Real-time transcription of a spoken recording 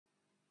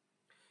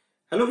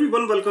Hello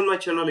everyone, welcome to my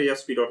channel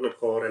ASP.NET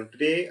Core, and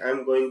today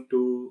I'm going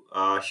to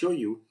show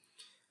you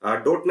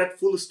 .NET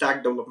Full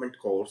Stack Development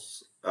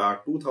course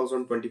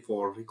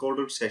 2024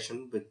 recorded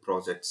session with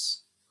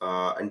projects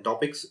and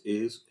topics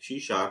is C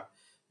Sharp,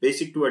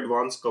 Basic to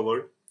Advanced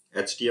covered,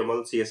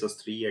 HTML,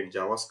 CSS3 and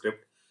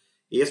JavaScript,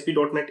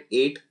 ASP.NET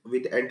 8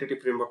 with Entity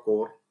Framework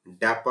Core,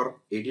 Dapper,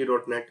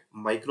 AD.NET,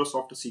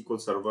 Microsoft SQL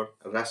Server,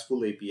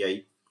 RESTful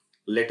API,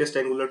 latest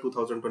Angular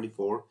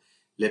 2024,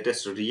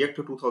 latest React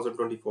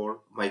 2024,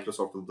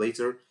 Microsoft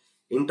Blazor,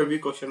 interview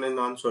question and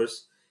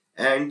answers,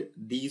 and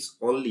these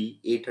only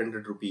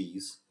 800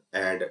 rupees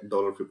and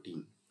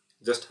 $15.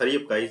 Just hurry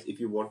up, guys. If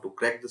you want to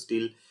crack this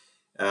deal,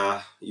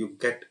 you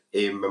get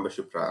a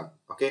membership plan.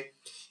 Okay.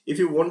 If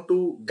you want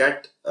to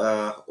get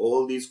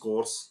all these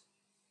course,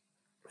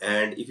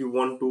 and if you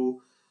want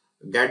to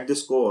get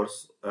this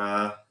course,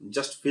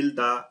 just fill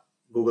the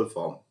Google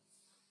form.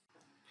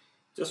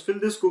 Just fill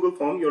this Google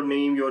form, your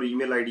name, your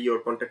email ID, your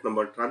contact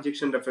number,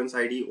 transaction reference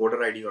ID,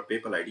 order ID or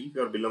PayPal ID. If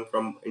you are belong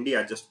from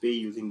India, just pay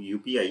using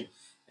UPI.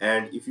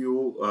 And if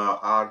you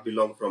are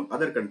belong from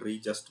other country,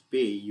 just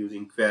pay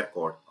using QR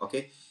code.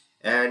 Okay.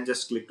 And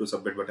just click to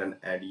submit button,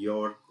 add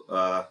your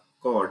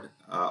code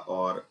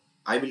or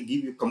I will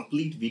give you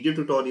complete video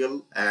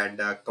tutorial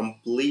and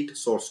complete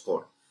source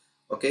code.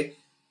 Okay.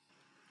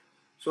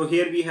 So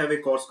here we have a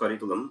course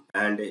curriculum,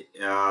 and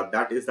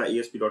that is the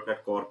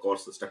ASP.NET Core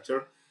course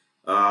structure.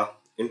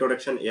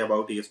 Introduction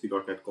about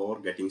ASP.NET Core,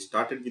 getting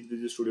started with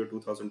Visual Studio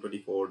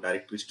 2024,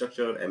 directory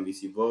structure,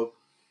 MVC work,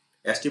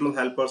 HTML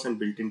helpers and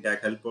built-in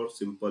tag helpers,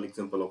 simple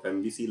example of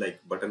MVC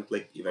like button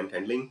click, event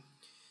handling,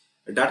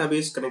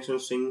 database connection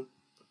string,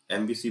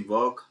 MVC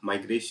work,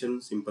 migration,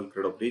 simple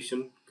CRUD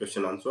operation,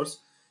 question answers,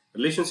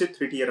 relationship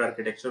 3-tier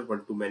architecture,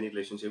 one-to-many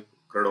relationship,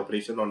 CRUD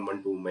operation on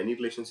one-to-many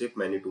relationship,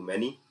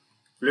 many-to-many,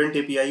 Fluent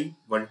API,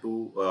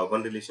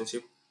 one-to-one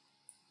relationship,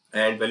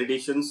 and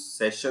validations,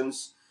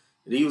 sessions,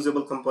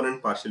 reusable component,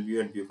 partial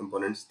view and view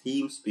components,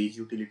 themes, page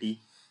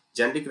utility,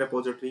 generic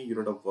repository,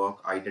 unit of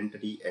work,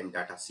 identity, and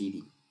data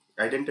seeding.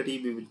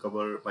 Identity, we will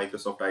cover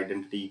Microsoft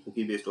identity,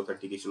 cookie-based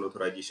authentication,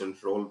 authorization,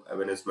 role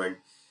management,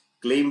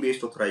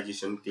 claim-based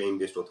authorization,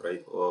 claim-based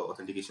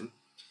authentication.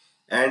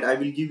 And I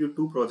will give you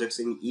two projects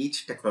in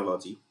each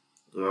technology.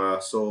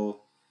 And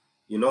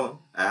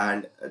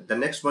the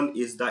next one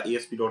is the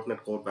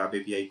ASP.NET Core Web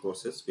API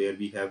courses, where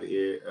we have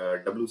a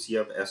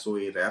WCF,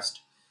 SOA,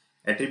 REST,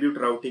 attribute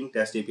routing,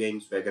 test API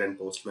in Swagger and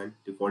Postman,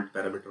 default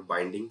parameter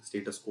binding,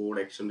 status code,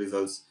 action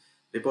results,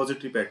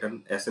 repository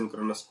pattern,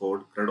 asynchronous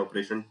code, CRUD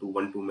operation to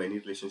one-to-many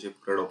relationship,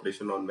 CRUD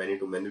operation on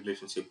many-to-many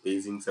relationship,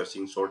 paging,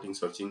 searching, sorting,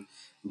 searching,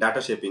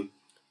 data shaping,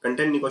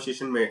 content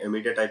negotiation,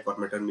 media type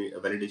formatter,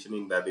 validation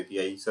in Web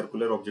API,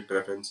 circular object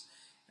reference,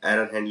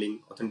 error handling,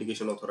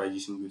 authentication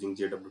authorization using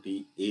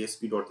JWT,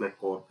 ASP.NET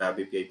Core, Web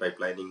API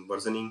pipelining,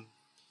 versioning,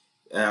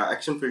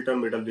 action filter,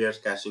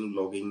 middleware, caching,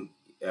 logging,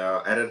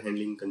 error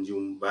handling,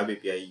 consume, Web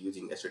API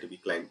using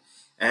HTTP client.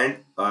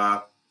 And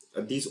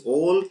these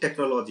all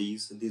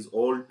technologies, these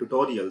all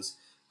tutorials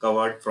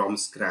covered from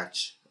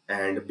scratch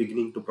and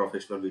beginning to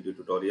professional video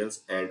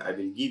tutorials, and I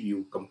will give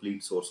you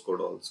complete source code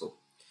also.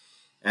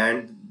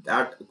 And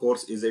that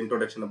course is an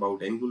introduction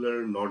about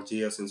Angular,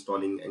 Node.js,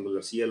 installing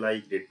Angular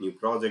CLI, create new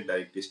project,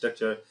 directory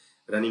structure,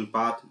 running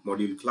path,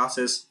 module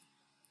classes,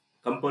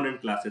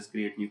 component classes,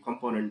 create new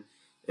component,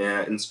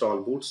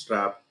 install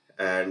Bootstrap,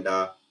 and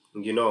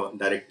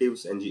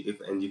directives, if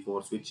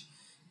ng4 switch,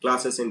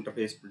 classes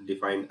interface,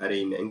 define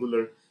array in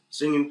Angular,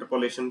 string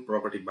interpolation,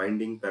 property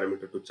binding,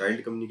 parameter to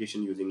child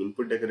communication using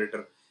input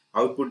decorator,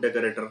 output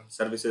decorator,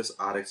 services,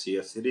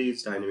 RxJS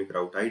series, dynamic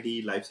route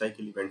ID,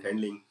 lifecycle event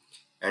handling,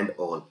 and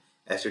all.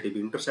 HTTP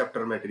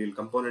interceptor, material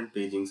component,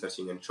 paging,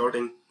 searching, and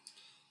sorting.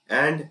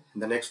 And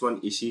the next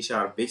one is C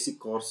Sharp basic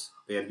course,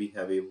 where we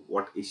have a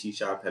what is C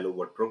Sharp, hello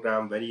world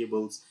program,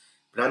 variables,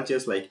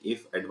 branches like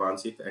if,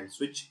 advanced if, and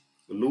switch,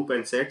 loop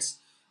and sets.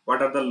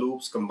 What are the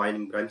loops?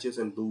 Combining branches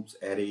and loops,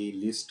 array,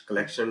 list,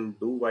 collection,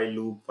 do while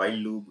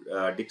loop,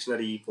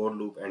 dictionary, for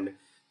loop, and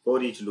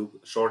for each loop,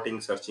 sorting,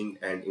 searching,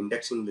 and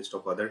indexing, list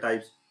of other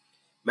types.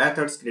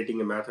 Methods, creating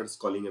a methods,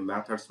 calling a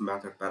methods,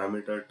 method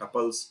parameter,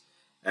 tuples,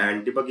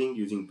 and debugging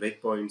using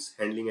breakpoints,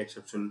 handling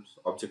exceptions,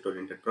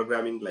 object-oriented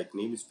programming like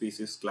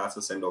namespaces,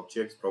 classes and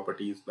objects,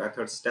 properties,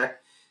 methods,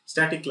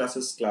 static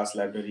classes, class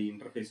library,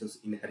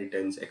 interfaces,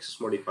 inheritance, access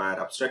modifier,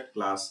 abstract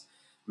class,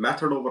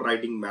 method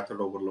overriding, method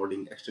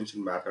overloading,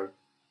 extension method,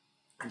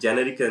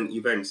 generic and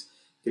events,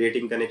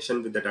 creating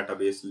connection with the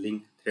database,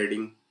 link,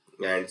 threading,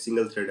 and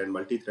single thread and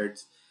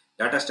multi-threads,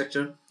 data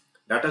structure,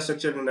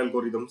 and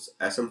algorithms,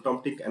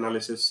 asymptotic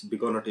analysis,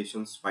 big O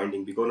notations,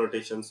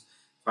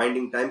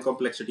 finding time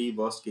complexity,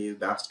 worst case,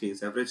 best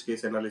case, average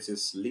case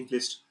analysis, linked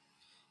list,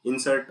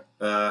 insert,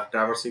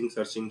 traversing,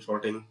 searching,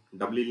 sorting,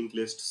 doubly linked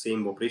list,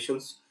 same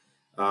operations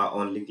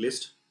on linked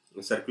list,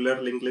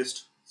 circular linked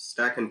list,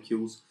 stack and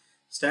queues,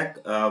 stack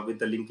with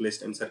the linked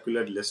list and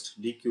circular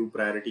list, DQ,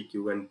 priority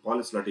queue, and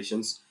policy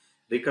notations,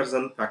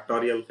 recursion,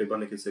 factorial,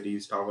 Fibonacci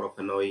series, Tower of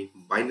Hanoi,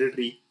 binary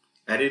tree,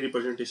 array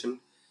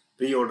representation,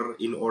 pre-order,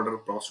 in order,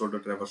 cross-order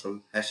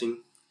traversal, hashing,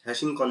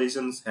 hashing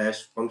collisions,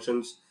 hash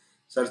functions,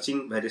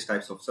 searching, various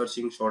types of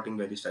searching, sorting,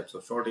 various types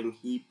of sorting,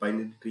 heap,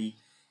 binary tree,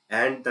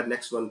 and the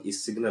next one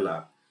is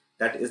signaler.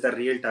 That is the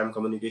real-time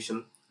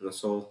communication.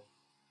 So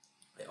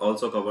I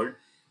also covered.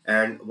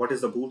 And what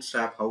is the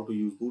bootstrap, how to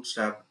use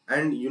bootstrap,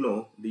 and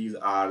these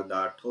are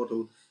the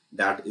total,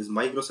 that is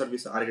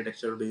microservice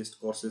architecture based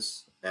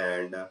courses,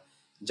 and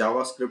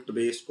JavaScript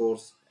based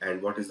course,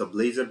 and what is the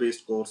Blazor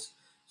based course.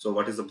 So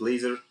what is the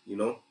Blazor,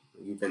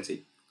 you can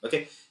see.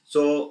 Okay,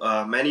 so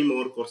many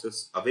more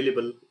courses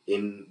available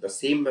in the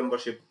same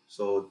membership.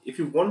 So if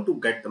you want to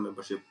get the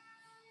membership,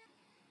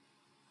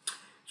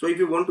 so if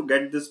you want to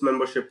get this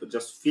membership,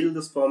 just fill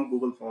this form,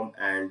 Google form,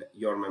 and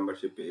your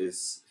membership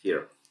is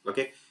here.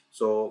 Okay,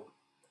 so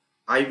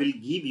I will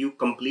give you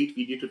complete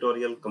video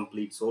tutorial,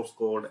 complete source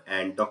code,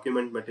 and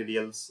document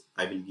materials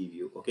I will give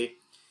you. Okay,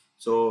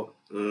 so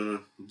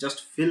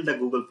just fill the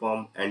Google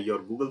form, and your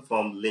Google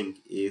form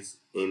link is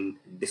in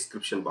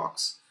description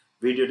box,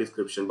 video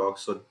description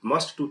box. So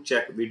must to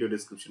check video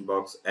description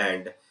box,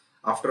 and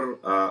after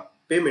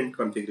payment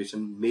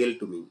configuration, mail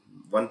to me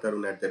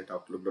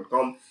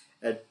onetarun@outlook.com,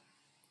 and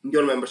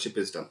your membership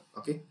is done.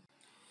 Okay.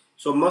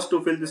 So must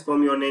to fill this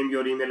form, your name,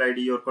 your email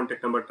ID, your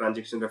contact number,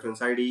 transaction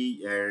reference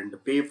ID,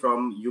 and pay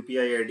from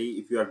UPI ID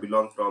if you are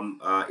belong from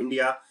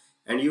India.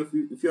 And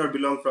if you are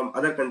belong from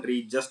other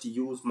country, just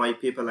use my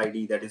PayPal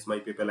ID, that is my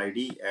PayPal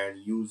ID, and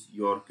use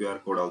your QR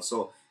code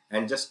also,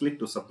 and just click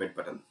to submit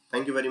button.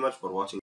 Thank you very much for watching.